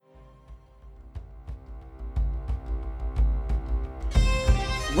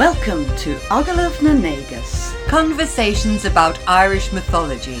Welcome to Agalav na Negus, Conversations about Irish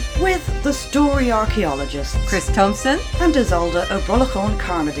mythology with the story archaeologists Chris Thompson and Isolde O'Brolachón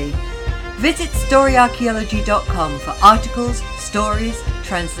Carmody. Visit storyarchaeology.com for articles, stories,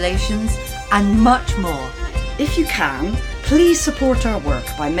 translations and much more. If you can, please support our work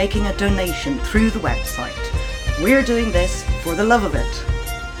by making a donation through the website. We're doing this for the love of it.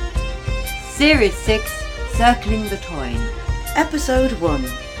 Series 6, Circling the Táin. Episode 1,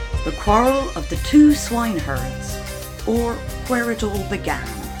 The Quarrel of the Two Swineherds, or Where It All Began.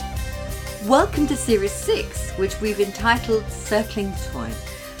 Welcome to Series 6, which we've entitled Circling the Táin.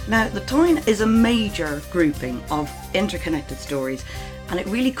 Now, the Táin is a major grouping of interconnected stories, and it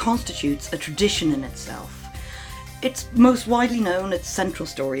really constitutes a tradition in itself. Its most widely known, its central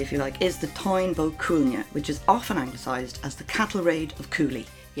story, if you like, is the Táin Bó Cúailnge, which is often anglicised as the Cattle Raid of Cooley.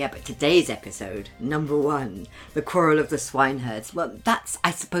 Yeah, but today's episode, number 1, The Quarrel of the Swineherds, well, that's,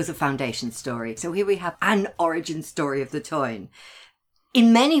 I suppose, a foundation story. So here we have an origin story of the Táin.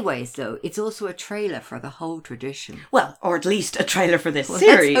 In many ways, though, it's also a trailer for the whole tradition. Well, or at least a trailer for this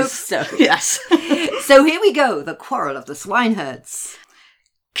series. Let's hope so. Yes. So here we go, The Quarrel of the Swineherds.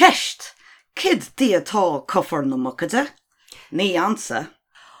 Ceist, cid diatá cofar na mucada? Ní ansa.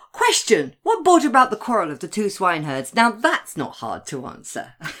 Question, what brought about the quarrel of the two swineherds? Now that's not hard to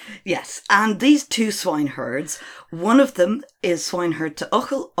answer. Yes, and these two swineherds, one of them is swineherd to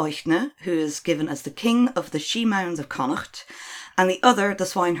Ochel Oichne, who is given as the king of the She-Mounds of Connacht, and the other, the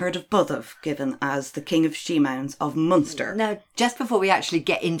swineherd of Buddha, given as the king of She-Mounds of Munster. Now, just before we actually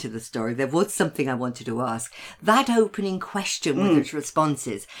get into the story, there was something I wanted to ask. That opening question with its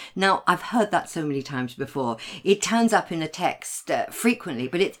responses. Now, I've heard that so many times before. It turns up in a text frequently,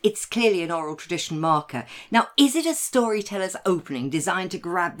 but it's clearly an oral tradition marker. Now, is it a storyteller's opening designed to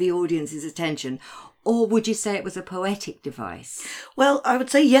grab the audience's attention, or would you say it was a poetic device? Well, I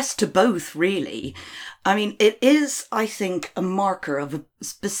would say yes to both, really. I mean, it is, I think, a marker of a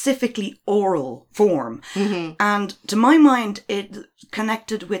specifically oral form. Mm-hmm. And to my mind, it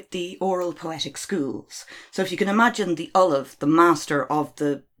connected with the oral poetic schools. So if you can imagine the Ullagh, the master of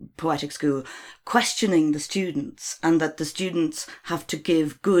the poetic school, questioning the students, and that the students have to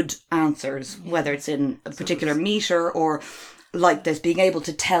give good answers, whether it's in a particular metre or like this, being able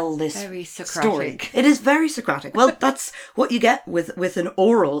to tell this very Socratic story. It is very Socratic. Well, that's what you get with an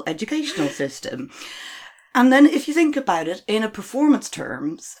oral educational system. And then if you think about it in a performance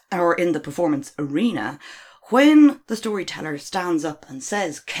terms, or in the performance arena, when the storyteller stands up and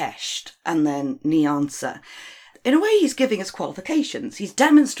says ceist and then ní ansa, in a way he's giving his qualifications. He's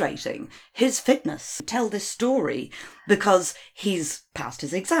demonstrating his fitness to tell this story because he's passed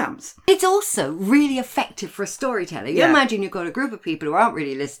his exams. It's also really effective for a storyteller. You imagine you've got a group of people who aren't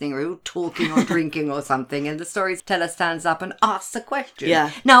really listening or talking or drinking or something, and the storyteller stands up and asks a question.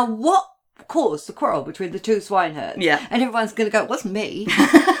 Yeah. Now, what caused the quarrel between the two swineherds? Yeah. And everyone's going to go, it wasn't me.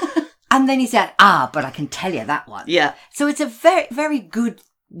 And then he said, but I can tell you that one. Yeah. So it's a very, very good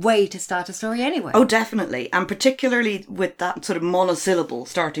way to start a story anyway. Oh, definitely. And particularly with that sort of monosyllable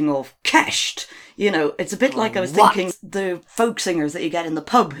starting off, ceist. You know, it's a bit like I was thinking the folk singers that you get in the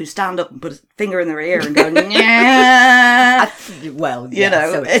pub who stand up and put a finger in their ear and go, yeah. Well, you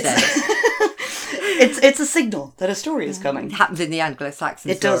know, so it's a signal that a story is coming. It happens in the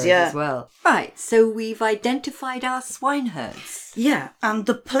Anglo-Saxon it stories does, yeah. as well. Right, so we've identified our swineherds. Yeah, and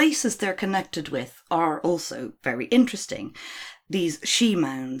the places they're connected with are also very interesting. These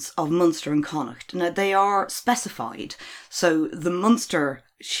She-Mounds of Munster and Connacht. Now, they are specified. So the Munster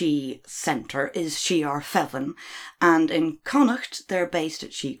She Centre is Shear Fevan, and in Connacht they're based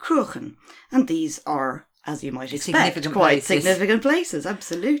at She Cruachan. And these are, as you might expect, significant places,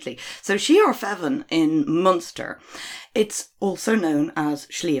 absolutely. So Shear Fevan in Munster, it's also known as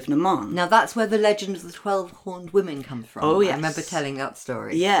Sliabh na Mán. Now that's where the legend of the 12-horned women comes from. Oh, yes. I remember telling that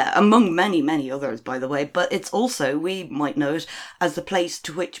story. Yeah, among many, many others, by the way. But it's also, we might know it as the place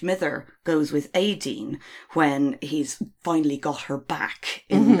to which Mither goes with Aideen when he's finally got her back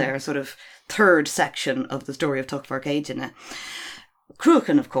in their sort of third section of the story of Tuckfark Éideanna.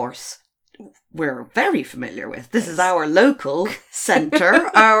 Cruachan, of course, we're very familiar with. This is our local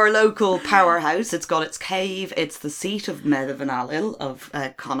centre, our local powerhouse. It's got its cave. It's the seat of Medb and Allil of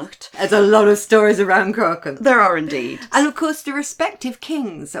Connacht. There's a lot of stories around Cruachan. There are indeed. And of course the respective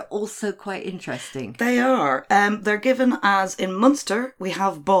kings are also quite interesting. They are. They're given as, in Munster, we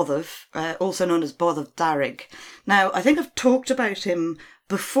have Bodv, also known as Bodv Darrig. Now, I think I've talked about him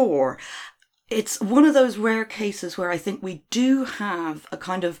before. It's one of those rare cases where I think we do have a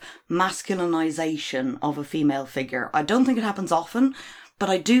kind of masculinization of a female figure. I don't think it happens often, but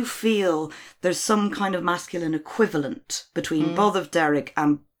I do feel there's some kind of masculine equivalent between Bodd of Derek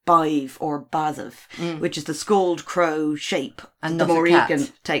and Bive or Bathev, which is the scold crow shape And the not a Morrigan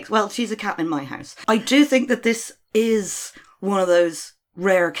cat. takes. Well, she's a cat in my house. I do think that this is one of those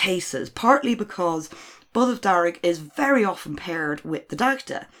rare cases, partly because Bodd of Derek is very often paired with the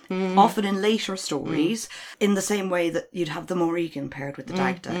Dagda, often in later stories, in the same way that you'd have the Morrigan paired with the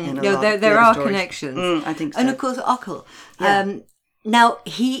Dagda in a No, lot of the there other are stories. connections. I think so. And of course, Ochel. Yeah. Now,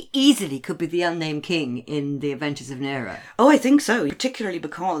 he easily could be the unnamed king in The Adventures of Nera. Oh, I think so, particularly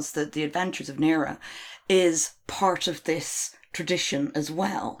because the Adventures of Nera is part of this tradition as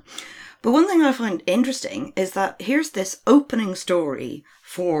well. But one thing I find interesting is that here's this opening story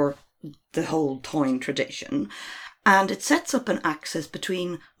for the whole Táin tradition, and it sets up an axis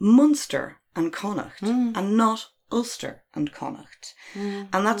between Munster and Connacht, and not Ulster and Connacht. And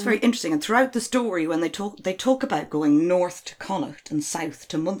that's very interesting. And throughout the story, when they talk about going north to Connacht and south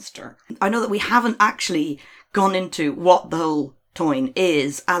to Munster. I know that we haven't actually gone into what the whole Táin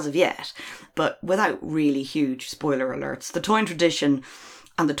is as of yet, but without really huge spoiler alerts, the Táin tradition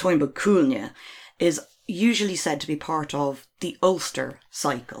and the Táin Bog Cúailnge is usually said to be part of the Ulster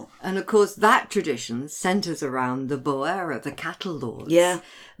cycle. And of course, that tradition centres around the Boera, the cattle lords. Yeah.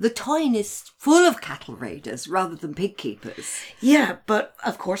 The Táin is full of cattle raiders rather than pig keepers. Yeah, but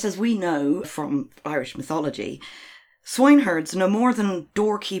of course, as we know from Irish mythology, swineherds no more than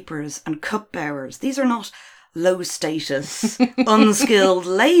doorkeepers and cupbearers. These are not low status, unskilled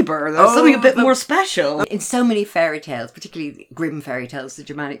labour. There's something a bit more special. In so many fairy tales, particularly Grimm fairy tales, the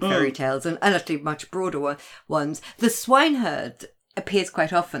Germanic fairy tales, and actually much broader ones, the swineherd appears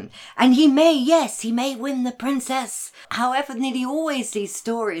quite often. And he may win the princess. However, nearly always these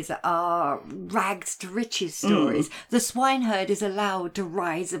stories are rags to riches stories. The swineherd is allowed to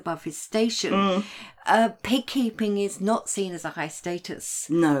rise above his station. Pig keeping is not seen as a high status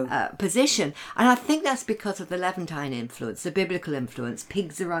position. And I think that's because of the Levantine influence, the biblical influence.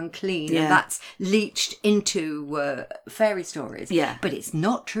 Pigs are unclean, and that's leached into fairy stories. Yeah. But it's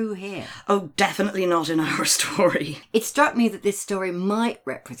not true here. Oh, definitely not in our story. It struck me that this story might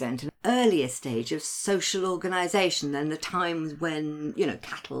represent an earlier stage of social organisation than the times when,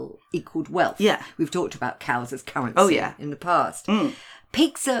 cattle equaled wealth. Yeah. We've talked about cows as currency in the past.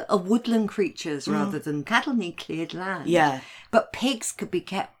 Pigs are woodland creatures rather than cattle need cleared land. Yeah. But pigs could be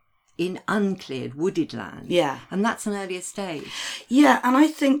kept in uncleared, wooded land. Yeah. And that's an earlier stage. Yeah, and I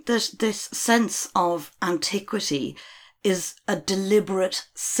think that this sense of antiquity is a deliberate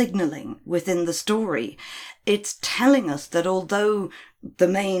signalling within the story. It's telling us that although the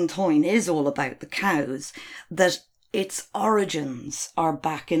main Táin is all about the cows, that its origins are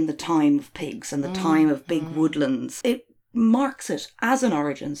back in the time of pigs and the time of big woodlands. It marks it as an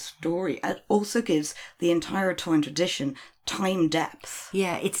origin story. It also gives the entire Táin tradition time depth.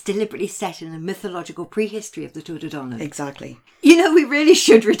 Yeah, it's deliberately set in a mythological prehistory of the Tuatha Dé Danann. Exactly. We really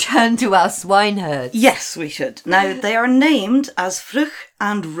should return to our swineherds. Yes, we should. Now, they are named as Fruch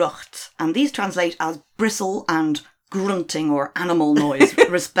and Rucht, and these translate as bristle and grunting or animal noise,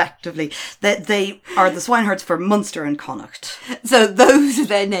 respectively. They are the swineherds for Munster and Connacht. So those are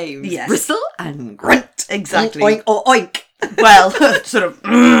their names. Yes. Bristle and grunt. Exactly. Oink or oink. Well, sort of,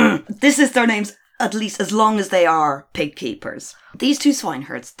 this is their names at least as long as they are pig keepers. These two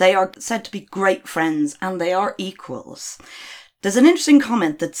swineherds, they are said to be great friends and they are equals. There's an interesting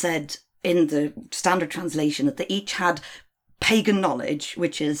comment that said in the standard translation that they each had pagan knowledge,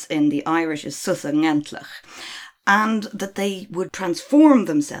 which is in the Irish is Sutha Ngentlach, and that they would transform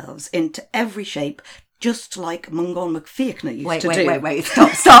themselves into every shape just like Mungon MacFiachna used to do. Wait.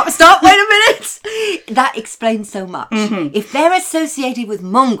 Stop. Wait a minute. That explains so much. If they're associated with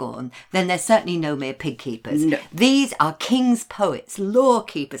Mungon, then they're certainly no mere pig keepers. No. These are kings, poets, law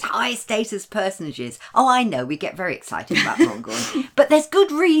keepers, high status personages. Oh, I know, we get very excited about Mungon. But there's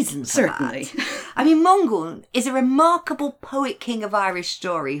good reason for Certainly. that. I mean, Mungon is a remarkable poet king of Irish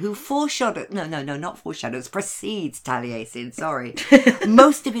story who precedes Taliesin, sorry.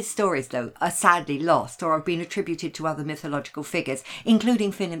 Most of his stories, though, are sadly lost or have been attributed to other mythological figures,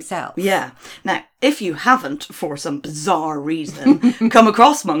 including Finn himself. Yeah. Now, if you haven't, for some bizarre reason, come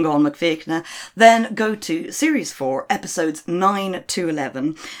across Mungon MacFiachna, then go to Series 4, Episodes 9 to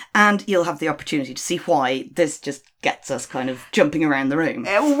 11, and you'll have the opportunity to see why this just gets us kind of jumping around the room.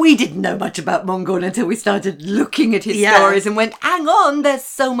 We didn't know much about Mungon until we started looking at his stories and went, hang on, there's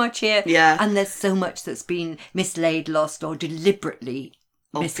so much here. Yeah. And there's so much that's been mislaid, lost, or deliberately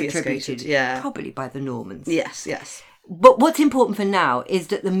misattributed. Yeah. Probably by the Normans. Yes. But what's important for now is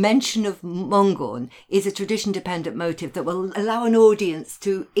that the mention of Mungorn is a tradition-dependent motive that will allow an audience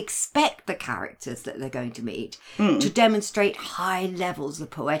to expect the characters that they're going to meet to demonstrate high levels of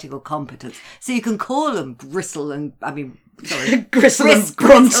poetical competence. So you can call them Gristle and Gristle and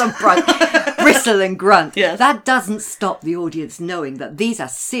Grunt. Bristle and Grunt. Yes. That doesn't stop the audience knowing that these are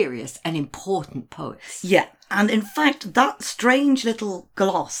serious and important poets. Yeah. And in fact, that strange little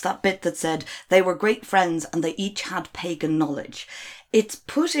gloss, that bit that said they were great friends and they each had pagan knowledge, it's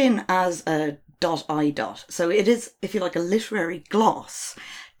put in as a ... So it is, if you like, a literary gloss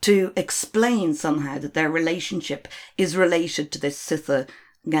to explain somehow that their relationship is related to this Sitha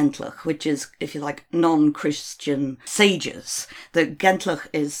Gentlach, which is, if you like, non-Christian sages. The Gentlach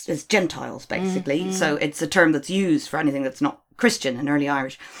is Gentiles, basically. So it's a term that's used for anything that's not Christian in early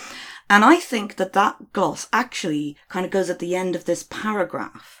Irish. And I think that gloss actually kind of goes at the end of this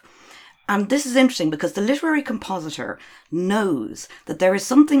paragraph. And this is interesting because the literary compositor knows that there is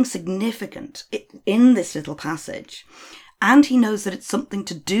something significant in this little passage. And he knows that it's something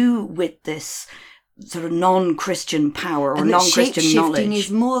to do with this sort of non-Christian power or non-Christian knowledge. Shape-shifting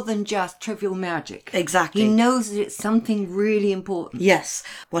is more than just trivial magic. Exactly. He knows that it's something really important. Yes.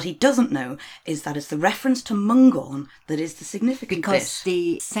 What he doesn't know is that it's the reference to Mungorn that is the significant because bit.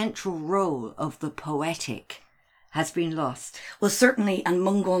 The central role of the poetic has been lost. Well, certainly, and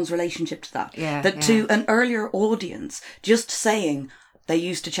Mungorn's relationship to that. Yeah, To an earlier audience, just saying they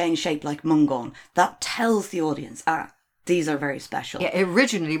used to change shape like Mungorn, that tells the audience, these are very special. Yeah, it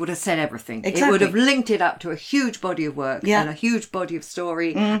originally would have said everything. Exactly. It would have linked it up to a huge body of work Yeah. and a huge body of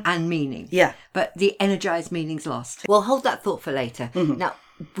story and meaning. Yeah. But the energised meaning's lost. We'll hold that thought for later. Now,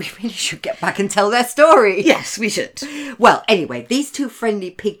 we really should get back and tell their story. Yes, we should. Well, anyway, these two friendly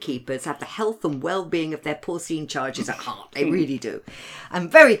pig keepers have the health and well-being of their porcine charges at heart. They really do.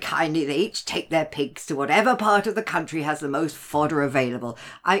 And very kindly, they each take their pigs to whatever part of the country has the most fodder available.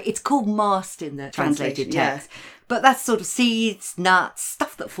 It's called mast in the translated text. Yeah. But that's sort of seeds, nuts,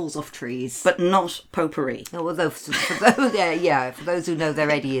 stuff that falls off trees. But not potpourri. Although for those who know their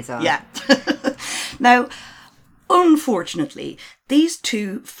Eddie are. Yeah. Now, unfortunately, these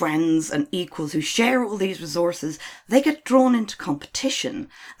two friends and equals who share all these resources, they get drawn into competition.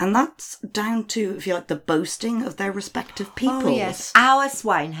 And that's down to, if you like, the boasting of their respective peoples. Oh, yes. Our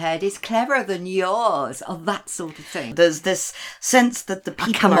swineherd is cleverer than yours. Oh, that sort of thing. There's this sense that the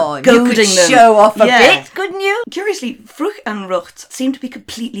people Come are on, goading you could them. show off a bit, couldn't you? Curiously, Fruch and Rucht seem to be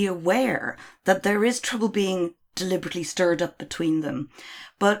completely aware that there is trouble being deliberately stirred up between them.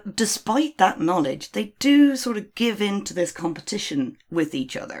 But despite that knowledge, they do sort of give in to this competition with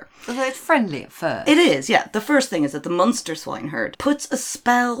each other. Although it's friendly at first. It is, yeah. The first thing is that the Munster swineherd puts a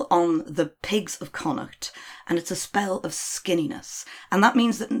spell on the pigs of Connacht, and it's a spell of skinniness. And that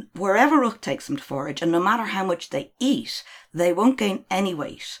means that wherever Rucht takes them to forage, and no matter how much they eat, they won't gain any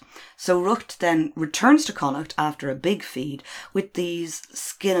weight. So Rucht then returns to Connacht after a big feed with these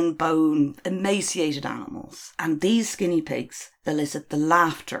skin and bone, emaciated animals. And these skinny pigs elicit the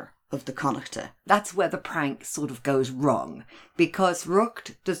laughter of the Connachter. That's where the prank sort of goes wrong, because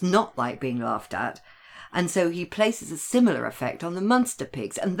Rucht does not like being laughed at, and so he places a similar effect on the Munster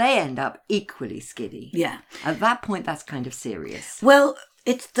pigs, and they end up equally skinny. Yeah. At that point, that's kind of serious. Well,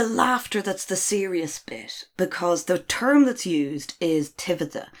 it's the laughter that's the serious bit, because the term that's used is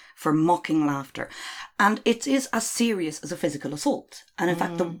tivida, for mocking laughter. And it is as serious as a physical assault. And in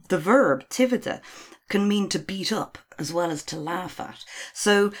fact, the verb tivida can mean to beat up as well as to laugh at.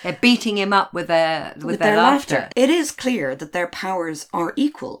 So They're beating him up with their laughter. It is clear that their powers are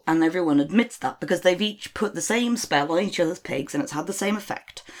equal, and everyone admits that, because they've each put the same spell on each other's pigs and it's had the same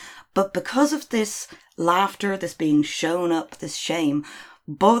effect. But because of this laughter, this being shown up, this shame,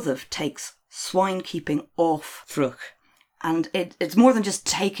 Bodv takes swine keeping off Fruch. And it's more than just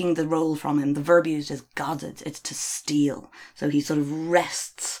taking the role from him. The verb used is godded. It's to steal. So he sort of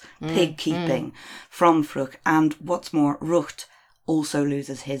wrests pig keeping from Fruch. And what's more, Rucht also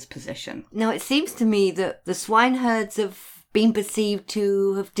loses his position. Now, it seems to me that the swineherds have been perceived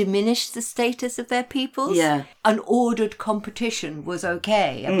to have diminished the status of their peoples. Yeah. An ordered competition was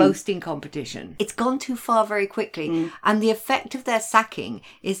okay, a boasting competition. It's gone too far very quickly. And the effect of their sacking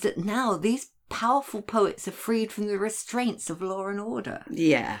is that now these powerful poets are freed from the restraints of law and order.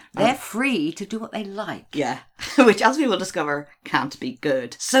 Yeah. They're free to do what they like. Yeah. Which, as we will discover, can't be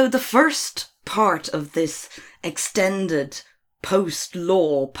good. So the first part of this extended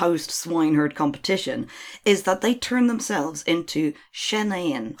post-law, post-swineherd competition is that they turn themselves into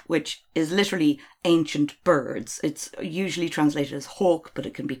Shenain, which is literally ancient birds. It's usually translated as hawk, but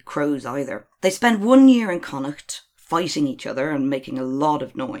it can be crows either. They spend 1 year in Connacht fighting each other and making a lot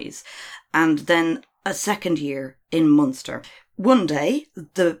of noise. And then a second year in Munster. One day,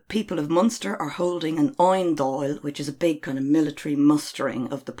 the people of Munster are holding an Eindal, which is a big kind of military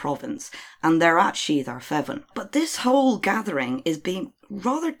mustering of the province, and they're at Sheath ar Fevin. But this whole gathering is being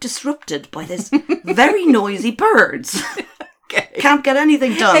rather disrupted by this very noisy birds. Okay. Can't get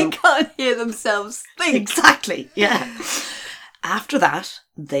anything done. They can't hear themselves think. Exactly, yeah. After that,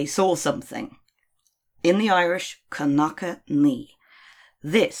 they saw something. In the Irish, Connacha Ní.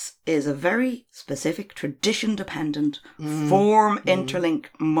 This is a very specific tradition-dependent form interlink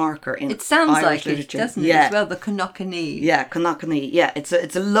marker in It sounds Irish like literature. it, doesn't it? Yeah. As well, the Connacha Ní. Yeah, Connacha Ní. Yeah, it's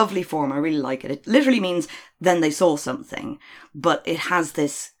a lovely form. I really like it. It literally means then they saw something, but it has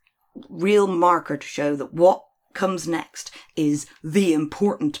this real marker to show that what comes next is the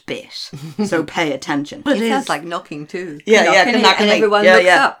important bit. So pay attention. But It sounds like knocking too. yeah, Connacha Ní, and everyone looks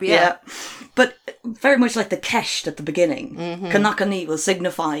up. Yeah. But very much like the Kesht at the beginning, Connacha Ní will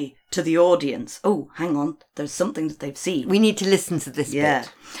signify to the audience, oh, hang on, there's something that they've seen. We need to listen to this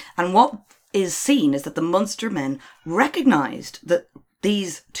bit. And what is seen is that the Munster men recognised that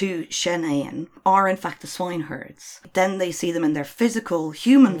these two Shenaen are in fact the swineherds. Then they see them in their physical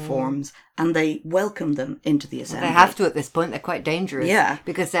human forms and they welcome them into the assembly. They have to at this point. They're quite dangerous. Yeah.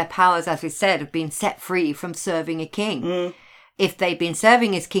 Because their powers, as we said, have been set free from serving a king. If they'd been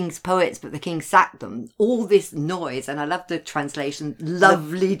serving as king's poets, but the king sacked them, all this noise, and I love the translation,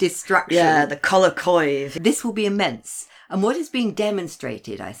 lovely destruction. Yeah, the Colacoiv. This will be immense. And what is being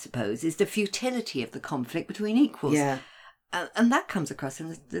demonstrated, I suppose, is the futility of the conflict between equals. Yeah. And that comes across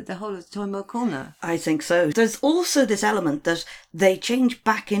in the whole of Táin Bó Cúailnge. I think so. There's also this element that they change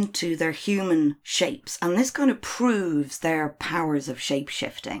back into their human shapes, and this kind of proves their powers of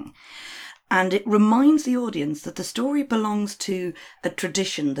shape-shifting. And it reminds the audience that the story belongs to a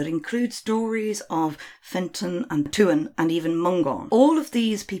tradition that includes stories of Fintan and Tuan and even Mungon. All of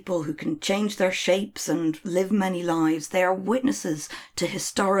these people who can change their shapes and live many lives, they are witnesses to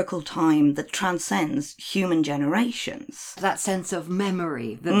historical time that transcends human generations. That sense of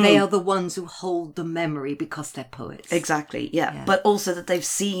memory, that they are the ones who hold the memory because they're poets. Exactly, yeah. But also that they've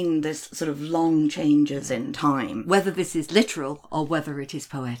seen this sort of long changes in time. Whether this is literal or whether it is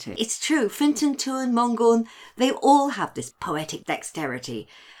poetic. It's true. Fintan, Tuan, Mungon, they all have this poetic dexterity.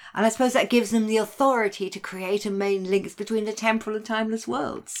 And I suppose that gives them the authority to create and main links between the temporal and timeless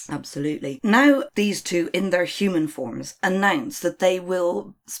worlds. Absolutely. Now, these two, in their human forms, announce that they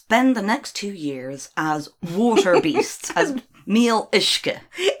will spend the next 2 years as water beasts, as Míl Uisce.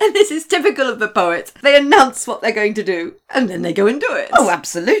 And this is typical of the poet. They announce what they're going to do, and then they go and do it. Oh,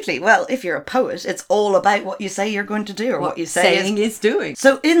 absolutely. Well, if you're a poet, it's all about what you say you're going to do, or what you say is doing.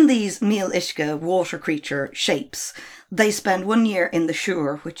 So in these Míl Uisce water creature shapes, they spend 1 year in the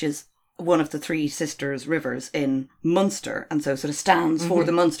Suir, which is one of the three sisters rivers in Munster, and so sort of stands for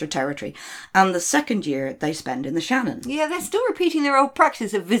the Munster territory. And the second year they spend in the Shannon. Yeah, they're still repeating their old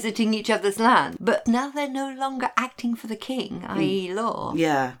practice of visiting each other's land, but now they're no longer acting for the king, i.e. law.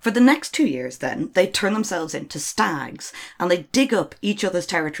 Yeah. For the next 2 years then, they turn themselves into stags, and they dig up each other's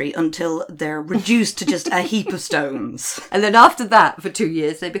territory until they're reduced to just a heap of stones. And then after that, for 2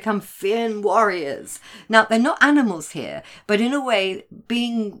 years, they become Fionn warriors. Now, they're not animals here, but in a way,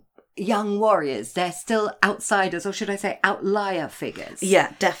 being young warriors, they're still outsiders, or should I say outlier figures.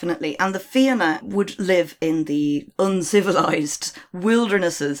 Yeah, definitely. And the Fianna would live in the uncivilized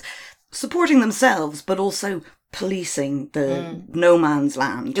wildernesses, supporting themselves, but also policing the no man's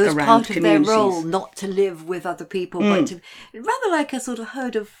land It was around part of communities. their role not to live with other people, but to rather like a sort of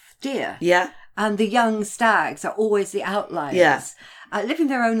herd of deer. Yeah. And the young stags are always the outliers. Yeah. Living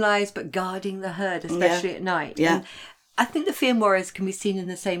their own lives, but guarding the herd, especially at night. Yeah. And I think the Fionn warriors can be seen in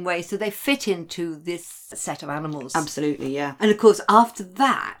the same way, so they fit into this set of animals. Absolutely, yeah. And of course, after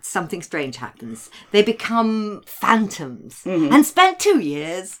that, something strange happens. They become phantoms and spend 2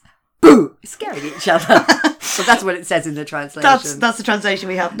 years, scaring each other. So that's what it says in the translation. That's the translation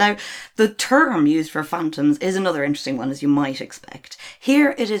we have. Now, the term used for phantoms is another interesting one, as you might expect.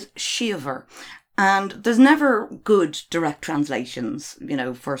 Here it is Shiver. And there's never good direct translations,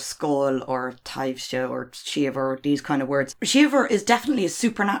 for Skål or Taivshe or Shiver, these kind of words. Shiver is definitely a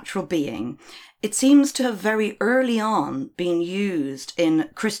supernatural being. It seems to have very early on been used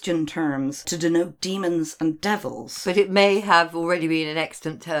in Christian terms to denote demons and devils. But it may have already been an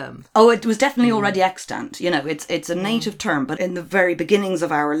extant term. Oh, it was definitely already extant. It's a native term, but in the very beginnings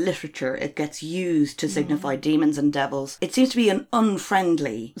of our literature, it gets used to signify demons and devils. It seems to be an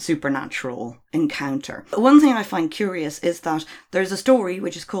unfriendly supernatural encounter. One thing I find curious is that there's a story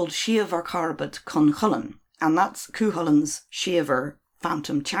which is called Siamh ar Carbad Con Chulainn, and that's Cuchulain's Shiver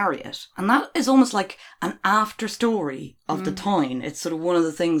phantom chariot. And that is almost like an after story of the Táin. It's sort of one of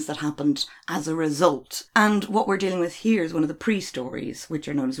the things that happened as a result. And what we're dealing with here is one of the pre-stories, which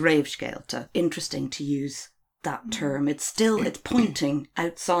are known as Réamhscéalta. Interesting to use that term. It's pointing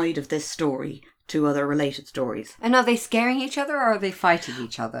outside of this story to other related stories. And are they scaring each other or are they fighting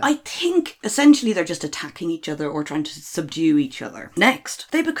each other? I think essentially they're just attacking each other or trying to subdue each other.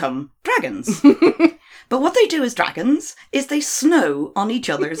 Next, they become dragons. But what they do as dragons is they snow on each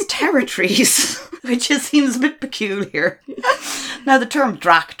other's territories, which just seems a bit peculiar. Now, the term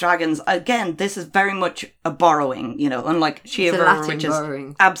dragons, again, this is very much a borrowing, unlike Siomhar, which is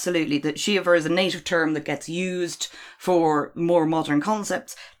borrowing. Absolutely. That Siomhar is a native term that gets used for more modern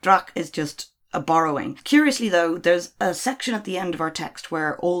concepts. Drac is just a borrowing. Curiously, though, there's a section at the end of our text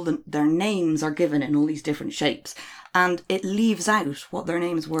where all their names are given in all these different shapes, and it leaves out what their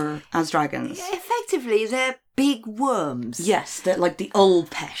names were as dragons. Yeah, effectively, they're big worms. Yes, they're like the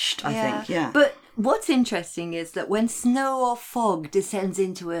Ulpesht, I think. Yeah. But what's interesting is that when snow or fog descends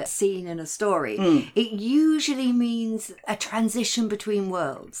into a scene in a story, it usually means a transition between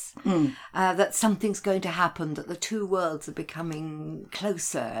worlds. That something's going to happen, that the two worlds are becoming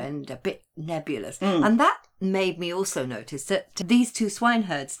closer and a bit nebulous. And that made me also notice that these two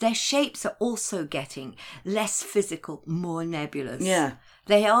swineherds, their shapes are also getting less physical, more nebulous. Yeah.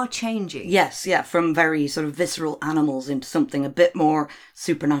 They are changing. Yes, yeah, from very sort of visceral animals into something a bit more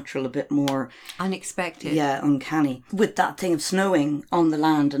supernatural, a bit more unexpected. Yeah, uncanny. With that thing of snowing on the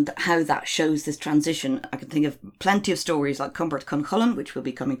land and how that shows this transition, I can think of plenty of stories like Cumbert Cúchulainn, which we'll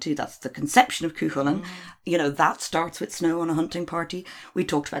be coming to. That's the conception of Cuchulainn. That starts with snow on a hunting party. We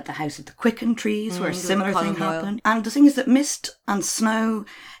talked about the House of the Quicken Trees, where a similar thing happened. And the thing is that mist and snow,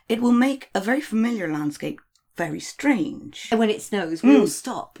 it will make a very familiar landscape very strange. And when it snows, we all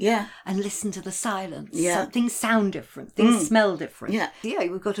stop and listen to the silence. Yeah. Things sound different. Things smell different. Yeah. Yeah,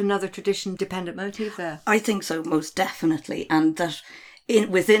 we've got another tradition-dependent motif there. I think so, most definitely. And that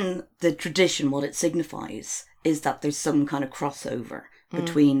within the tradition, what it signifies is that there's some kind of crossover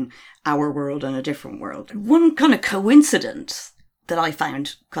between our world and a different world. One kind of coincidence that I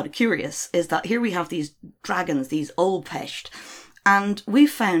found kind of curious is that here we have these dragons, these Ulpesht, and we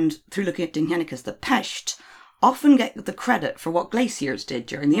found through looking at Dingenicus that Pesht often get the credit for what glaciers did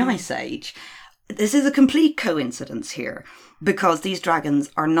during the Ice Age. This is a complete coincidence here, because these dragons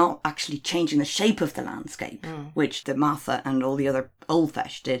are not actually changing the shape of the landscape, which the Matha and all the other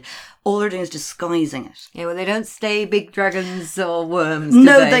Ulpesht did. All they're doing is disguising it. Yeah, well, they don't stay big dragons or worms,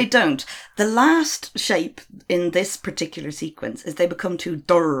 No, they don't. The last shape in this particular sequence is they become to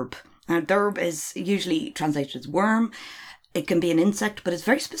Durb. Now, Durb is usually translated as worm. It can be an insect, but it's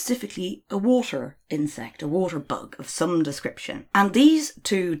very specifically a water insect, a water bug of some description. And these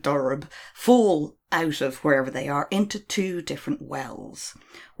two Durb fall out of wherever they are into two different wells.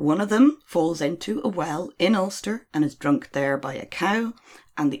 One of them falls into a well in Ulster and is drunk there by a cow,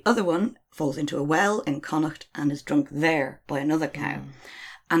 and the other one falls into a well in Connacht and is drunk there by another cow.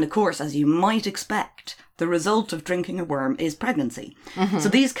 And of course, as you might expect, the result of drinking a worm is pregnancy. So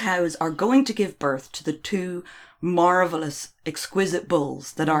these cows are going to give birth to the two marvellous, exquisite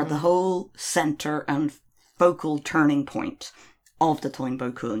bulls that are the whole centre and focal turning point of the Táin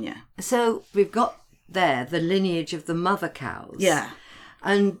Bó Cúailnge. So we've got there the lineage of the mother cows. Yeah.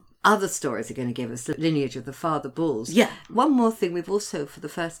 And other stories are going to give us the lineage of the father bulls. Yeah. One more thing, we've also for the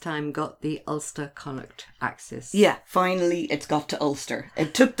first time got the Ulster-Connacht axis. Yeah, finally it's got to Ulster.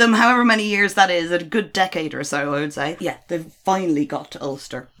 It took them however many years that is, a good decade or so, I would say. Yeah, they've finally got to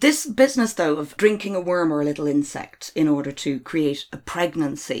Ulster. This business, though, of drinking a worm or a little insect in order to create a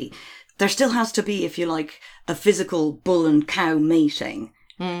pregnancy, there still has to be, if you like, a physical bull and cow mating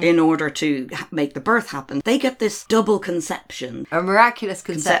in order to make the birth happen. They get this double conception. A miraculous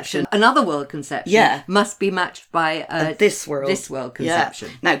conception. Another world conception must be matched by this world conception.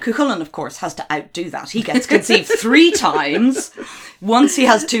 Yeah. Now, Cuchulainn, of course, has to outdo that. He gets conceived 3 times. Once he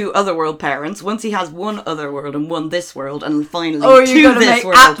has 2 otherworld parents, once he has 1 otherworld and 1 this world, and finally 2 this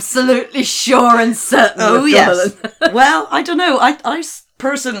world. Absolutely sure and certain. Oh, yes. Well, I don't know. I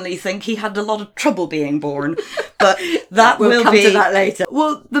personally think he had a lot of trouble being born, but that we'll come to that later.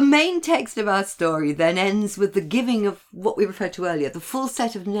 Well, the main text of our story then ends with the giving of what we referred to earlier, the full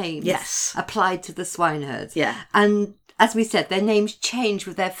set of names applied to the swineherds. Yeah. And as we said, their names change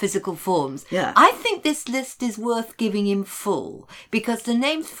with their physical forms. Yeah. I think this list is worth giving in full because the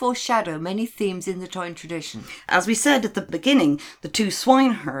names foreshadow many themes in the Táin tradition. As we said at the beginning, the 2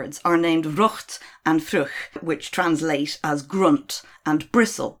 swineherds are named Rucht and fruch, which translate as grunt and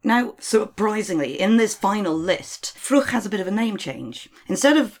bristle. Now, surprisingly, in this final list, fruch has a bit of a name change.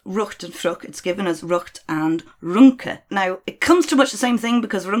 Instead of rucht and fruch, it's given as rucht and runke. Now, it comes to much the same thing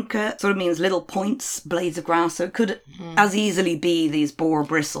because runke sort of means little points, blades of grass, so it could as easily be these boar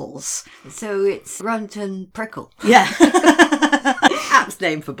bristles. So it's runt and prickle. Yeah. Apt's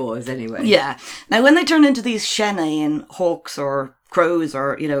name for boars anyway. Yeah. Now, when they turn into these Cheyenne hawks or crows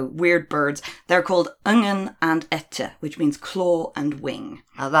or, weird birds, they're called ungen and ette, which means claw and wing.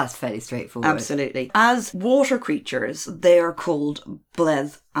 Oh, that's fairly straightforward. Absolutely. As water creatures, they are called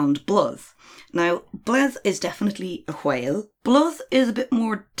bleth and bluth. Now, bleth is definitely a whale. Bluth is a bit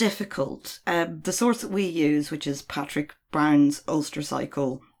more difficult. The source that we use, which is Patrick Brown's Ulster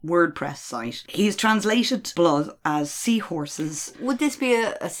Cycle WordPress site, he's translated bluth as seahorses. Would this be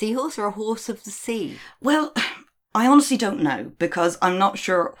a seahorse or a horse of the sea? Well, I honestly don't know because I'm not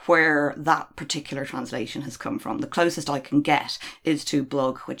sure where that particular translation has come from. The closest I can get is to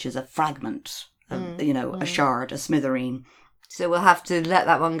blug, which is a fragment, a shard, a smithereen. So we'll have to let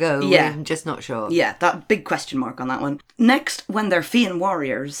that one go. Yeah. We're just not sure. Yeah, that big question mark on that one. Next, when they're Fian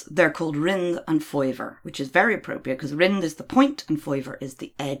warriors, they're called rind and foiver, which is very appropriate because rind is the point and foiver is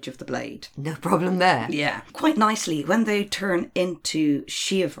the edge of the blade. No problem there. Yeah. Quite nicely, when they turn into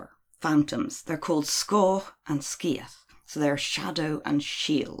shiver, phantoms, they're called scaw and skiath. So they're shadow and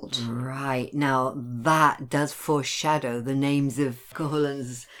shield. Right. Now, that does foreshadow the names of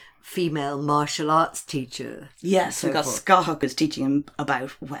Cuchullin's female martial arts teacher. Yes, we've got Skahuk is teaching him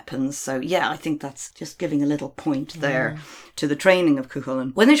about weapons. So yeah, I think that's just giving a little point there to the training of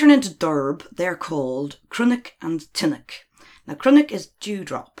Cuchullin. When they turn into Durb, they're called Crunnick and Tinnick. Now, Crunnick is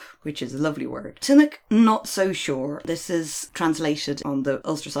dewdrop, which is a lovely word. Tinnick, not so sure. This is translated on the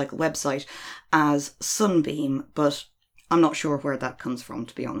Ulster Cycle website as sunbeam, but I'm not sure where that comes from,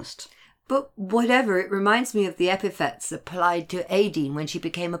 to be honest. But whatever, it reminds me of the epithets applied to Aideen when she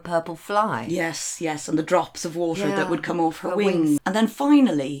became a purple fly. Yes, and the drops of water that would come off her wings. And then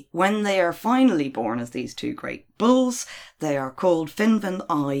finally, when they are finally born as these two great bulls, they are called Finvend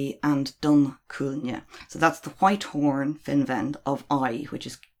Eye and Dun Coolne. So that's the white horn Finvend of Eye, which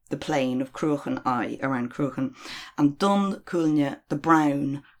is the plain of Cruachan Eye around Cruachan, and Dun Coolne, the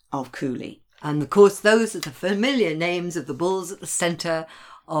brown of Cooley. And of course, those are the familiar names of the bulls at the centre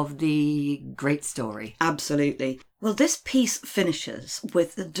of the great story. Absolutely. Well, this piece finishes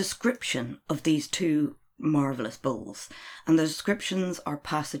with the description of these two marvellous bulls. And the descriptions are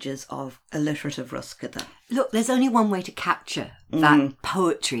passages of alliterative Ruscada. Look, there's only one way to capture that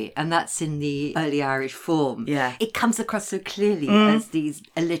poetry, and that's in the early Irish form. Yeah. It comes across so clearly as these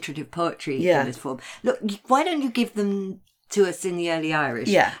alliterative poetry in this form. Look, why don't you give them to us in the early Irish?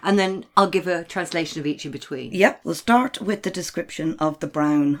 Yeah. And then I'll give a translation of each in between. Yep, we'll start with the description of the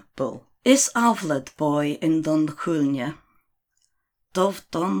brown bull. Is avlad boy in Dun Coolne, Dov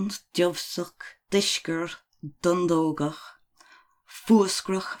Dun Djovsuk, Dishker, Dundogach,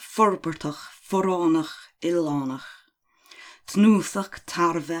 Fuskrach, Forbertach, Foronach, Illanach, Tnúthach,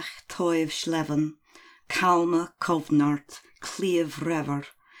 Tarvech, Toiv Sleven, Kalma, Kovnart, Cleave Rever,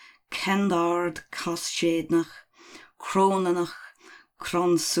 Kendard, Kosshednach, Cronanach,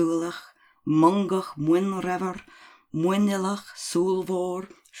 Cronsúlach, Mungach, Mwynrever, Mwynilach, Sulvor,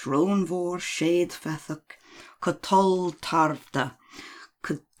 Shronvor, Shadefethach, Cotol Tarvda,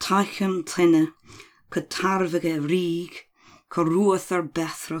 Cotachem Tinne, Cotarvige Rieg, Coruather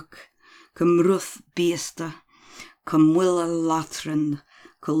Bethrach, Comruth Beesta, Comwilla Latrin,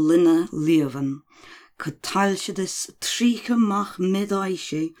 Colina Lieven, Cotalchidis Trichemach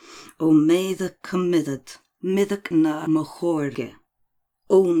Midaishi, O Meda Committed. Middag na Mochorge,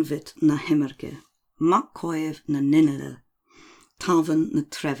 Oonvit na Himmerge, Makkoev na Ninere, Taven na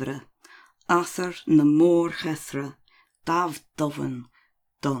Trevere, Ather na Moorchethra, Dav Doven,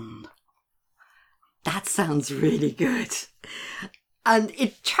 Dun. That sounds really good. And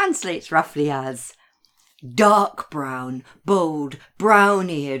it translates roughly as dark brown, bold,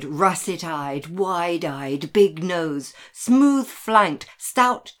 brown-eared, russet-eyed, wide-eyed, big-nosed, smooth-flanked,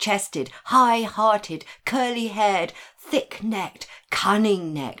 stout-chested, high-hearted, curly-haired, thick-necked,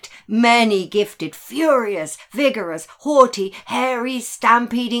 cunning-necked, many-gifted, furious, vigorous, haughty, hairy,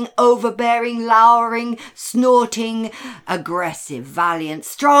 stampeding, overbearing, lowering, snorting, aggressive, valiant,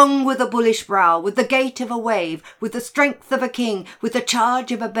 strong with a bullish brow, with the gait of a wave, with the strength of a king, with the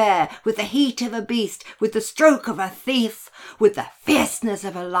charge of a bear, with the heat of a beast, with the stroke of a thief, with the fierceness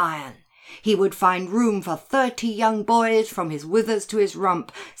of a lion. He would find room for 30 young boys from his withers to his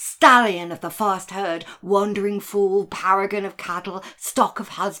rump, stallion of the fast herd, wandering fool, paragon of cattle, stock of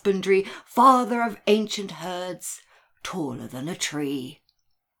husbandry, father of ancient herds, taller than a tree.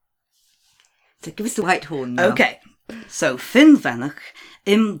 So give us the white horn now. Okay, so Finn Venach,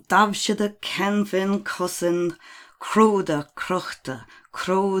 im davshide ken Finn cousin, croda crochte,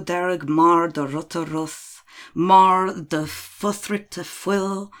 croderg mar de rotterus, mar de futhritte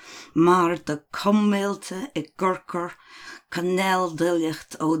fuil, mar de commelte I gurker, canel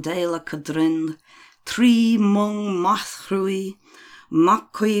dilicht o dele kadrin, tri mong mathrui,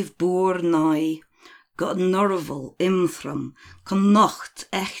 makkuiv boer nai, God norvel imthram, kan nacht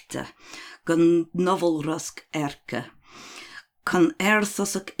echte, gan novelrusk erke, kan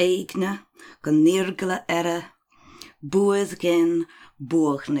erthosuk eigne, gan nirgele erre, boeth gen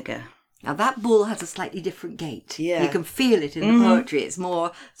boochnige. Now that bull has a slightly different gait. Yeah. You can feel it in the poetry. It's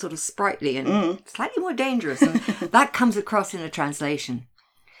more sort of sprightly and slightly more dangerous. And that comes across in a translation.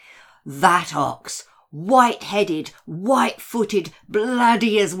 That ox, white-headed, white-footed,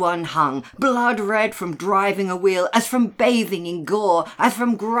 bloody as one hung, blood red from driving a wheel, as from bathing in gore, as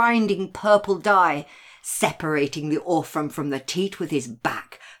from grinding purple dye, separating the orphan from the teat with his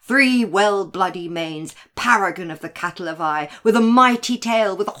back, 3 well-bloody manes, paragon of the cattle of Ai, with a mighty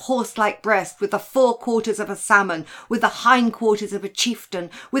tail, with a horse-like breast, with the 4 quarters of a salmon, with the hindquarters of a chieftain,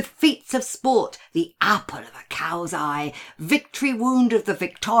 with feats of sport, the apple of a cow's eye, victory wound of the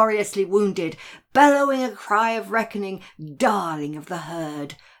victoriously wounded, bellowing a cry of reckoning, darling of the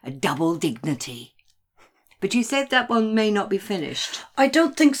herd, a double dignity. But you said that one may not be finished. I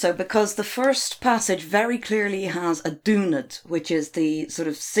don't think so, because the first passage very clearly has a dunad, which is the sort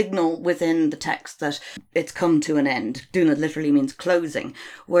of signal within the text that it's come to an end. Dunad literally means closing,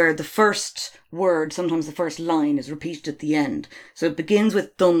 where the first word, sometimes the first line, is repeated at the end. So it begins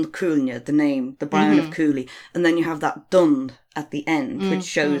with Dund Coolnia, the name, the Brown of Cooley, and then you have that Dund at the end, which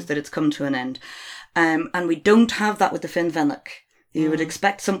shows that it's come to an end. And we don't have that with the Finn Venach. You would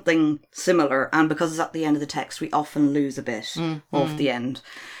expect something similar, and because it's at the end of the text, we often lose a bit of the end.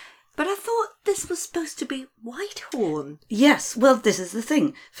 But I thought this was supposed to be Whitehorn. Yes, well, this is the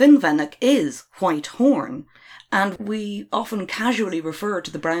thing. Finn Venach is Whitehorn, and we often casually refer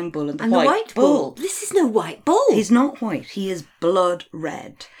to the brown bull and the white bull. This is no white bull. He's not white. He is blood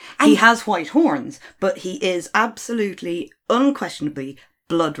red. He has white horns, but he is absolutely, unquestionably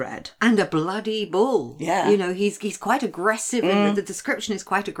blood red. And a bloody bull. Yeah. You know, he's quite aggressive, and the description is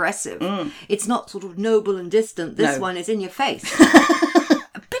quite aggressive. It's not sort of noble and distant. This one is in your face.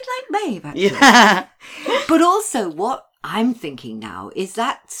 A bit like Maeve, actually. Yeah. But also, what I'm thinking now is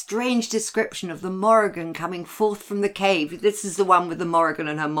that strange description of the Morrigan coming forth from the cave. This is the one with the Morrigan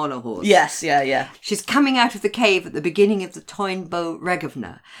and her monohorse. Yes, yeah. She's coming out of the cave at the beginning of the Toynbee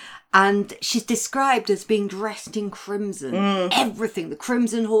Regevna. And she's described as being dressed in crimson. Everything. The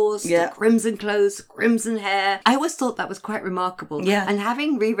crimson horse, the crimson clothes, the crimson hair. I always thought that was quite remarkable. Yeah. And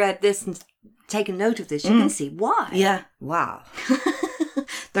having reread this and taken note of this, you can see why. Yeah. Wow.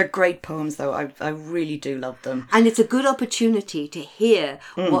 They're great poems, though. I really do love them. And it's a good opportunity to hear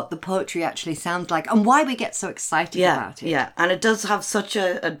what the poetry actually sounds like and why we get so excited about it. Yeah, and it does have such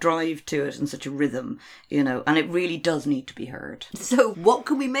a drive to it and such a rhythm, you know, and it really does need to be heard. So what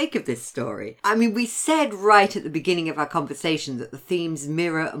can we make of this story? I mean, we said right at the beginning of our conversation that the themes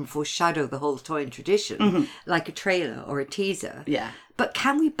mirror and foreshadow the whole Toyn tradition, like a trailer or a teaser. Yeah. But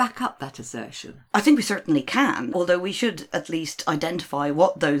can we back up that assertion? I think we certainly can, although we should at least identify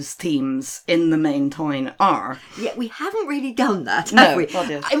what those themes in the main Toyn are. Yeah, we haven't really done that, have we? Not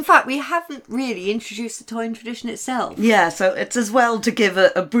yet. In fact, we haven't really introduced the Toyn tradition itself. Yeah, so it's as well to give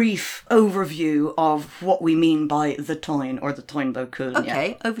a brief overview of what we mean by the Toyn or the Toynbee Coolnia.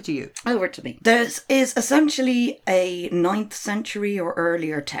 Okay, over to you. Over to me. There is essentially a 9th century or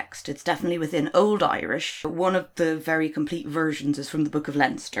earlier text. It's definitely within Old Irish. One of the very complete versions is from the Book of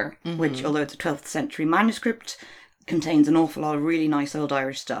Leinster, which, although it's a 12th century manuscript, contains an awful lot of really nice Old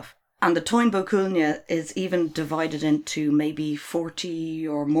Irish stuff. And the Toynbee Coolnia is even divided into maybe 40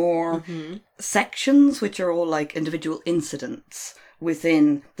 or more sections, which are all like individual incidents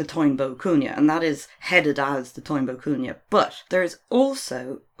within the Toynbee Coolnia, and that is headed as the Toynbee Coolnia. But there is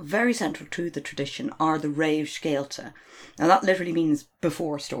also, very central to the tradition, are the Rave Scaelte. Now that literally means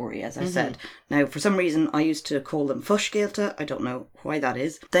before story, as I said. Now, for some reason, I used to call them Fushscaelte. I don't know why that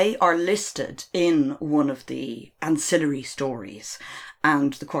is. They are listed in one of the ancillary stories,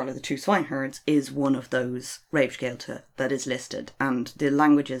 and the Quarrel of the Two Swineherds is one of those Rave Scaelte that is listed. And the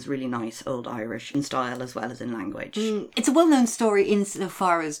language is really nice, Old Irish, in style as well as in language. It's a well-known story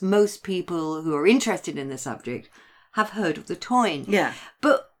insofar as most people who are interested in the subject have heard of the Toyn. Yeah.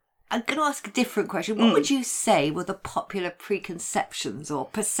 But I'm going to ask a different question. What would you say were the popular preconceptions or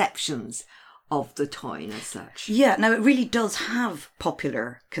perceptions of the Táin as such. Yeah, no, it really does have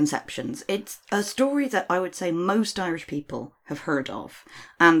popular conceptions. It's a story that I would say most Irish people have heard of,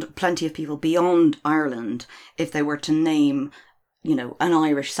 and plenty of people beyond Ireland, if they were to name, an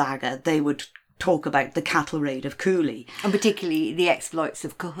Irish saga, they would talk about the cattle raid of Cooley. And particularly the exploits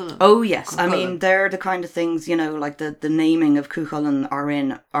of Cuchulainn. Oh, yes. I mean, they're the kind of things, like the naming of Cuchulainn are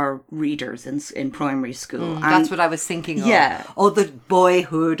in our readers in primary school. And that's what I was thinking of. Yeah. Or the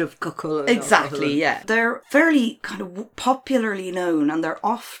boyhood of Cuchulainn. Exactly, yeah. They're fairly kind of popularly known, and they're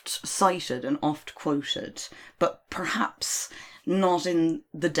oft cited and oft quoted, but perhaps not in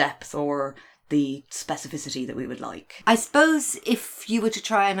the depth or the specificity that we would like. I suppose if you were to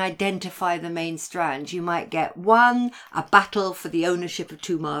try and identify the main strands, you might get 1, a battle for the ownership of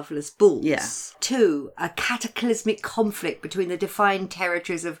 2 marvellous bulls. Yeah. 2, a cataclysmic conflict between the defined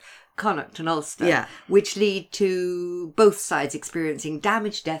territories of Connacht and Ulster, Yeah. which lead to both sides experiencing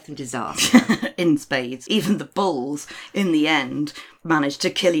damage, death and disaster. In spades. Even the bulls, in the end, manage to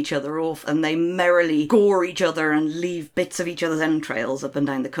kill each other off, and they merrily gore each other and leave bits of each other's entrails up and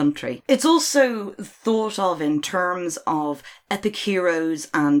down the country. It's also thought of in terms of epic heroes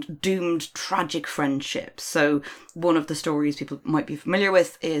and doomed tragic friendships. So one of the stories people might be familiar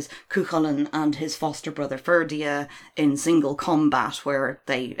with is Cuchulainn and his foster brother Ferdia in single combat, where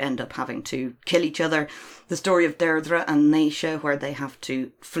they end up having to kill each other. The story of Deirdre and Naoise, where they have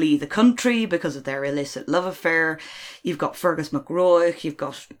to flee the country because of their illicit love affair. You've got Fergus MacRoich, you've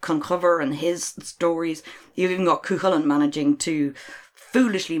got Conchover and his stories. You've even got Cuchulainn managing to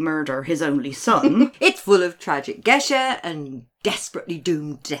foolishly murder his only son. It's full of tragic geisha and desperately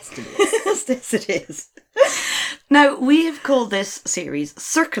doomed destinies. Yes, it is. Now, we have called this series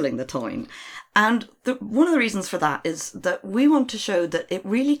Circling the Táin. And one of the reasons for that is that we want to show that it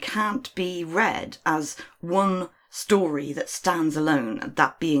really can't be read as one story that stands alone,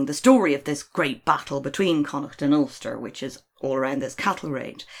 that being the story of this great battle between Connacht and Ulster, which is all around this cattle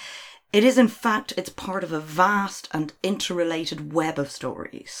raid. It is, in fact, it's part of a vast and interrelated web of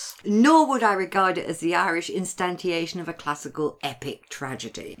stories. Nor would I regard it as the Irish instantiation of a classical epic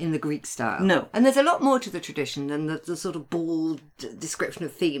tragedy in the Greek style. No. And there's a lot more to the tradition than the sort of bald description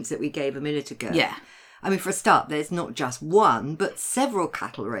of themes that we gave a minute ago. Yeah. I mean, for a start, there's not just one, but several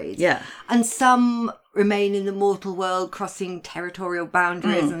cattle raids. Yeah. And some remain in the mortal world, crossing territorial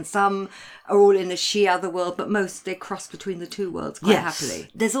boundaries, and some are all in the she-other world, but most they cross between the two worlds quite happily.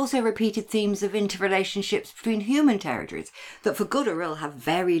 There's also repeated themes of interrelationships between human territories that, for good or ill, have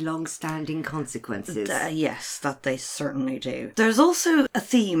very long-standing consequences. Yes, that they certainly do. There's also a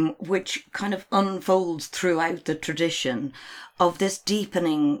theme which kind of unfolds throughout the tradition of this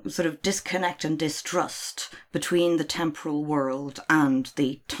deepening sort of disconnect and distrust between the temporal world and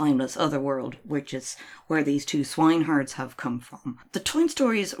the timeless other world, which is where these two swineherds have come from. The Táin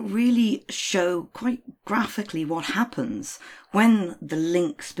stories really show quite graphically what happens when the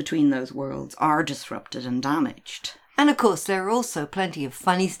links between those worlds are disrupted and damaged. And of course, there are also plenty of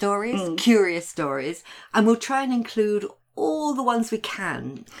funny stories, curious stories, and we'll try and include all the ones we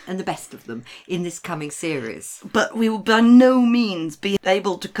can and the best of them in this coming series. But we will by no means be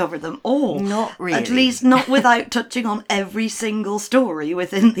able to cover them all. Not really. At least not without touching on every single story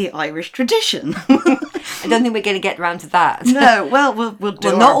within the Irish tradition. I don't think we're going to get around to that. No, well, we'll do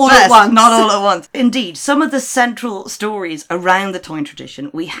well, not our all best. at once. Not all at once. Indeed, some of the central stories around the Táin tradition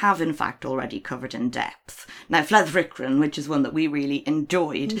we have in fact already covered in depth. Now, Fleadh-Mhicrin, which is one that we really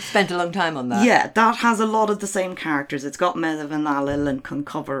enjoyed. Spent a long time on that. Yeah, that has a lot of the same characters. It's got Medb and Alil and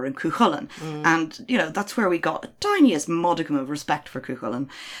Conchover and Cuchulainn. And, that's where we got a tiniest modicum of respect for Cuchulainn.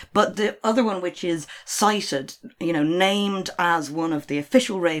 But the other one, which is cited, named as one of the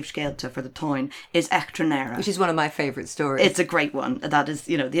official Réimh Gaelta for the Táin, is Ectra Nera. Which is one of my favourite stories. It's a great one. That is,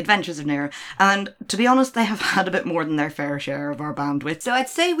 the Adventures of Nera. And to be honest, they have had a bit more than their fair share of our bandwidth. So I'd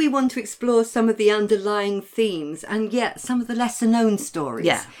say we want to explore some of the underlying themes and yet some of the lesser known stories.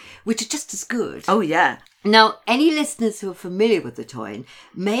 Yeah. Which are just as good. Oh, yeah. Now, any listeners who are familiar with the Táin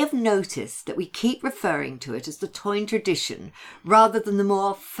may have noticed that we keep referring to it as the Táin tradition rather than the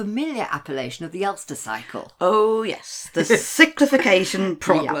more familiar appellation of the Ulster cycle. Oh, yes. The cyclification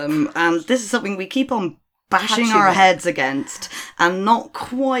problem. Yep. And this is something we keep on bashing our heads against and not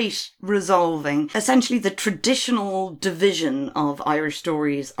quite resolving. Essentially, the traditional division of Irish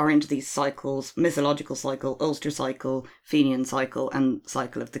stories are into these cycles: mythological cycle, Ulster cycle, Fenian cycle, and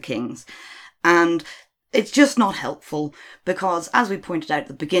cycle of the kings. And it's just not helpful because, as we pointed out at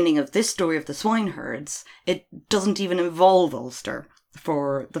the beginning of this story of the swineherds, it doesn't even involve Ulster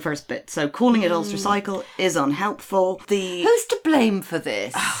for the first bit. So calling it Ulster cycle is unhelpful. Who's to blame for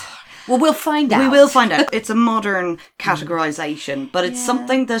this? Well, we'll find out. We will find out. It's a modern categorisation, but it's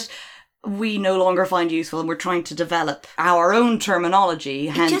something that we no longer find useful, and we're trying to develop our own terminology,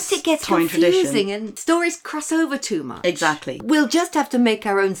 hence it gets Táin confusing tradition. and stories cross over too much. Exactly. We'll just have to make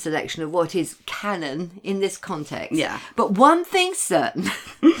our own selection of what is canon in this context. Yeah. But one thing's certain,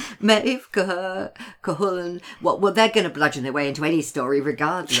 Maeve, Cuchulainn, well, they're going to bludgeon their way into any story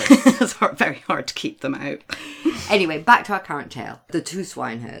regardless. It's very hard to keep them out. Anyway, back to our current tale, The Two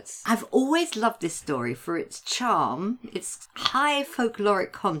Swineherds. I've always loved this story for its charm, its high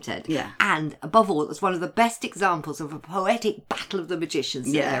folkloric content, Yeah. and above all, it's one of the best examples of a poetic battle of the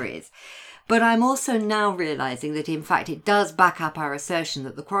magicians that there is. But I'm also now realising that, in fact, it does back up our assertion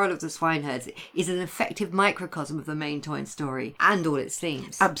that the Quarrel of the Swineherds is an effective microcosm of the main Táin story and all its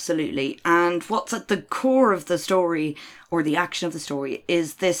themes. Absolutely. And what's at the core of the story, or the action of the story,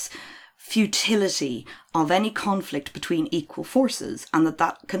 is this futility of any conflict between equal forces, and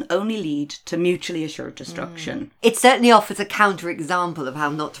that can only lead to mutually assured destruction. It certainly offers a counter-example of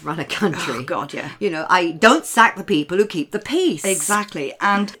how not to run a country. Oh, God, yeah. You know, I don't sack the people who keep the peace. Exactly.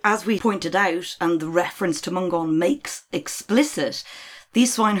 And as we pointed out, and the reference to Mungan makes explicit,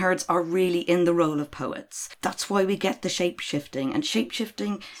 these swineherds are really in the role of poets. That's why we get the shape-shifting. And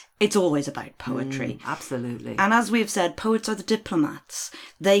shape-shifting, it's always about poetry. Absolutely. And as we've said, poets are the diplomats.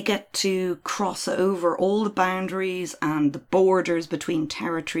 They get to cross over all the boundaries and the borders between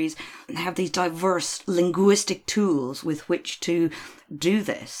territories, and have these diverse linguistic tools with which to do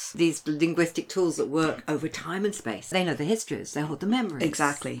this. These linguistic tools that work over time and space. They know the histories, they hold the memories.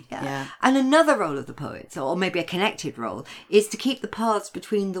 Exactly, yeah. And another role of the poets, or maybe a connected role, is to keep the paths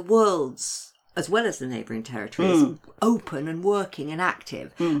between the worlds, as well as the neighbouring territories, open and working and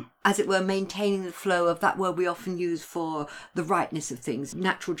active. As it were, maintaining the flow of that word we often use for the rightness of things,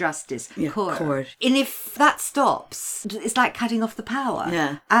 natural justice, Chord. And if that stops, it's like cutting off the power.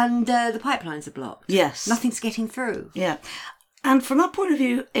 Yeah. And the pipelines are blocked. Yes. Nothing's getting through. Yeah. And from that point of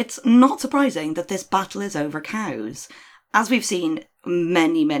view, it's not surprising that this battle is over cows. As we've seen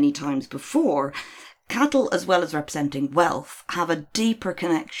many, many times before, cattle, as well as representing wealth, have a deeper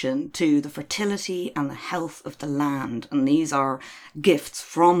connection to the fertility and the health of the land. And these are gifts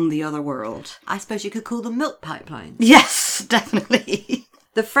from the other world. I suppose you could call them milk pipelines. Yes, definitely.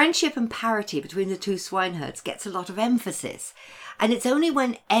 The friendship and parity between the two swineherds gets a lot of emphasis. And it's only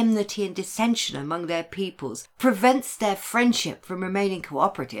when enmity and dissension among their peoples prevents their friendship from remaining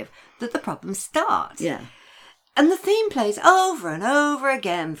cooperative that the problems start. Yeah. And the theme plays over and over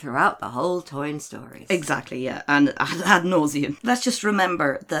again throughout the whole Táin stories. Exactly, yeah, and ad nauseum. Let's just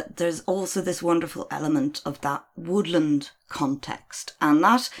remember that there's also this wonderful element of that woodland context, and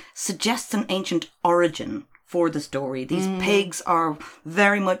that suggests an ancient origin for the story. These pigs are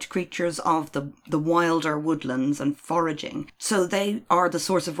very much creatures of the wilder woodlands and foraging. So they are the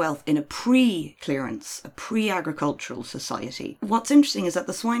source of wealth in a pre-clearance, a pre-agricultural society. What's interesting is that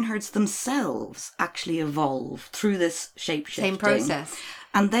the swineherds themselves actually evolve through this shape-shifting. Same process.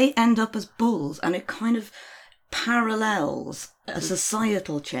 And they end up as bulls, and it kind of parallels a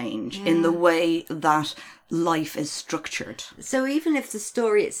societal change in the way that life is structured. So even if the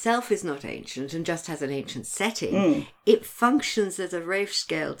story itself is not ancient and just has an ancient setting, it functions as a Rafe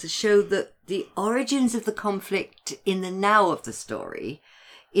scale to show that the origins of the conflict in the now of the story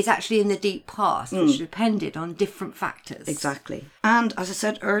is actually in the deep past, which depended on different factors. Exactly. And as I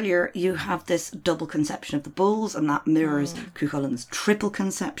said earlier, you have this double conception of the bulls, and that mirrors Cuchulainn's triple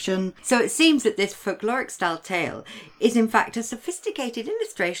conception. So it seems that this folkloric-style tale is in fact a sophisticated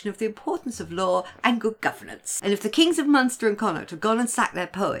illustration of the importance of law and good governance. And if the kings of Munster and Connacht have gone and sacked their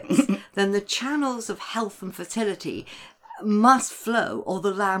poets, then the channels of health and fertility must flow or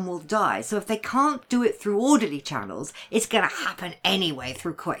the lamb will die. So if they can't do it through orderly channels, it's going to happen anyway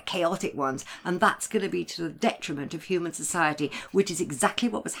through quite chaotic ones, and that's going to be to the detriment of human society, which is exactly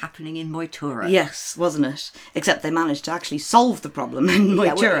what was happening in Moytura. Yes, wasn't it? Except they managed to actually solve the problem in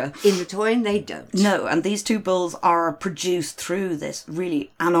Moytura. In the Táin, they don't. No, and these two bulls are produced through this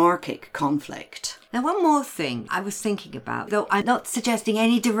really anarchic conflict. Now, one more thing I was thinking about, though I'm not suggesting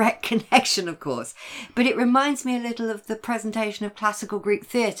any direct connection, of course, but it reminds me a little of the presentation of classical Greek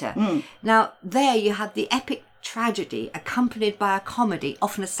theatre. Now, there you had the epic tragedy accompanied by a comedy,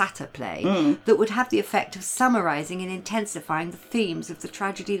 often a satyr play, that would have the effect of summarising and intensifying the themes of the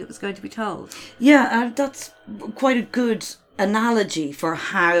tragedy that was going to be told. Yeah, that's quite a good analogy for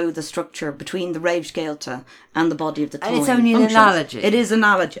how the structure between the Raibh Gaelta and the body of the Táin And it's only functions. an analogy. It is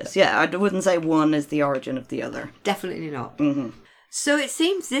analogous, yeah. I wouldn't say one is the origin of the other. Definitely not. So it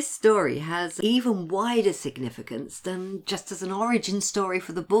seems this story has even wider significance than just as an origin story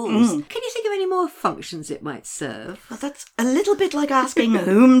for the bulls. Can you think of any more functions it might serve? Well, that's a little bit like asking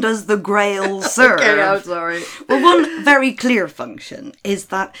whom does the Grail serve? Okay, I'm sorry. Well, one very clear function is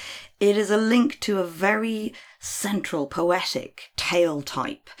that it is a link to a very central poetic tale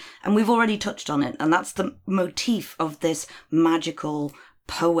type. And we've already touched on it, and that's the motif of this magical,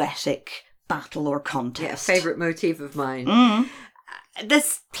 poetic battle or contest. Yeah, favourite motif of mine.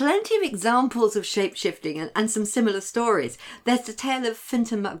 There's plenty of examples of shape-shifting and some similar stories. There's the tale of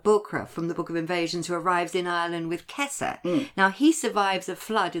Fintan mac Buachra from the Book of Invasions, who arrives in Ireland with Kessa. Now, he survives a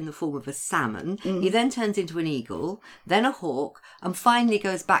flood in the form of a salmon. He then turns into an eagle, then a hawk, and finally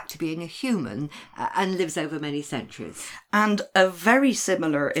goes back to being a human and lives over many centuries. And a very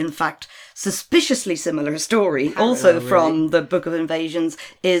similar, in fact, suspiciously similar story, also from the Book of Invasions,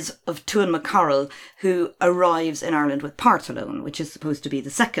 is of Tuan Macaril, who arrives in Ireland with Partholón, which is supposed to be the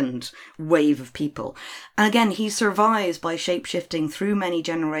second wave of people. And again, he survives by shape-shifting through many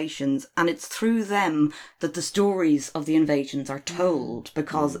generations, and it's through them that the stories of the invasions are told,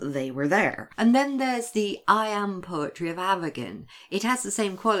 because they were there. And then there's the I am poetry of Avagin. It has the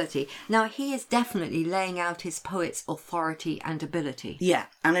same quality. Now, he is definitely laying out his poet's authority and ability. Yeah,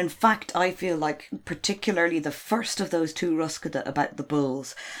 and in fact, I feel like particularly the first of those two Ruscada about the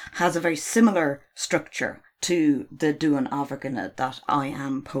bulls has a very similar structure to the Duan Avergana, that I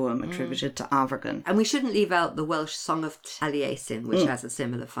am poem attributed to Avergan. And we shouldn't leave out the Welsh Song of Taliesin, which has a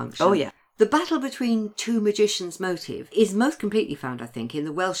similar function. Oh, yeah. The battle between two magicians motive is most completely found, I think, in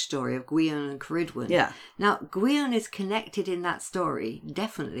the Welsh story of Gwion and Cerridwen. Yeah. Now, Gwion is connected in that story,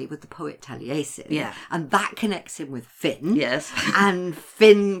 definitely, with the poet Taliesin. Yeah. And that connects him with Finn. Yes. And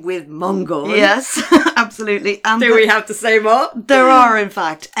Finn with Mongol. Yes, absolutely. And Do we have to say more? there are, in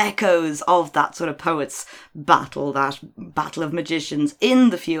fact, echoes of that sort of poets' battle, that battle of magicians,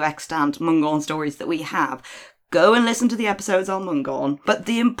 in the few extant Mungan stories that we have. Go and listen to the episodes on Mungan. But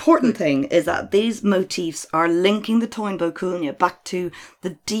the important thing is that these motifs are linking the Táin Bó Cúailnge back to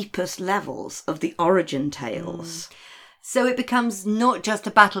the deepest levels of the origin tales. So it becomes not just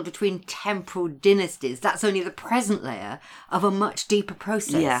a battle between temporal dynasties. That's only the present layer of a much deeper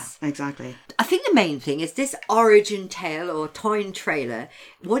process. Yeah, exactly. I think the main thing is this origin tale or Táin trailer.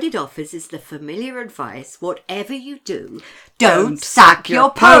 What it offers is the familiar advice: whatever you do, don't sack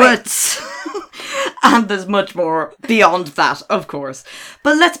your poets. And there's much more beyond that, of course.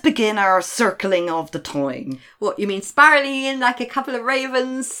 But let's begin our circling of the Táin. What, you mean spiralling in like a couple of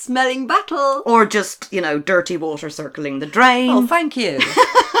ravens smelling battle? Or just, dirty water circling the drain. Oh, thank you.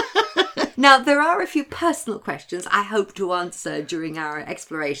 Now, there are a few personal questions I hope to answer during our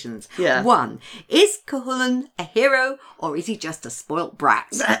explorations. Yeah. 1. Is Cuchulainn a hero, or is he just a spoilt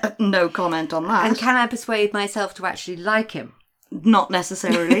brat? No comment on that. And can I persuade myself to actually like him? Not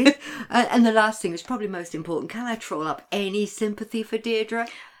necessarily. And the last thing is probably most important. Can I troll up any sympathy for Deirdre?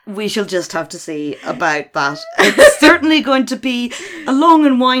 We shall just have to see about that. It's certainly going to be a long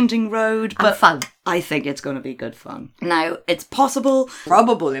and winding road, but fun. I think it's going to be good fun. Now, it's possible...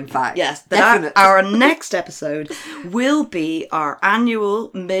 Probable, in fact. Yes, definite. Our next episode will be our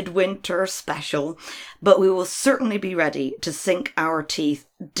annual midwinter special, but we will certainly be ready to sink our teeth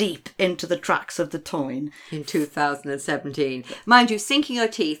deep into the tracks of the Táin. In 2017. Mind you, sinking your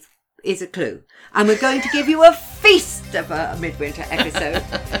teeth is a clue. And we're going to give you a feast of a midwinter episode.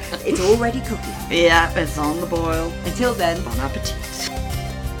 It's already cooking. Yeah, it's on the boil. Until then, Bon appetit.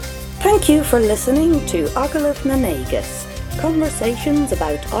 Thank you for listening to Agalach na Nagus, conversations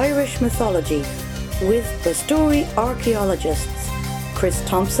about Irish mythology with the story archaeologists Chris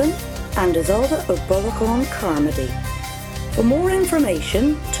Thompson and Isolde O'Bolachón Carmody. For more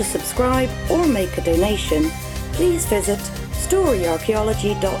information, to subscribe or make a donation, please visit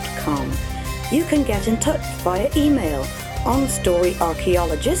storyarchaeology.com. You can get in touch via email on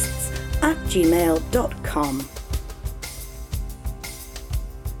storyarchaeologists@gmail.com.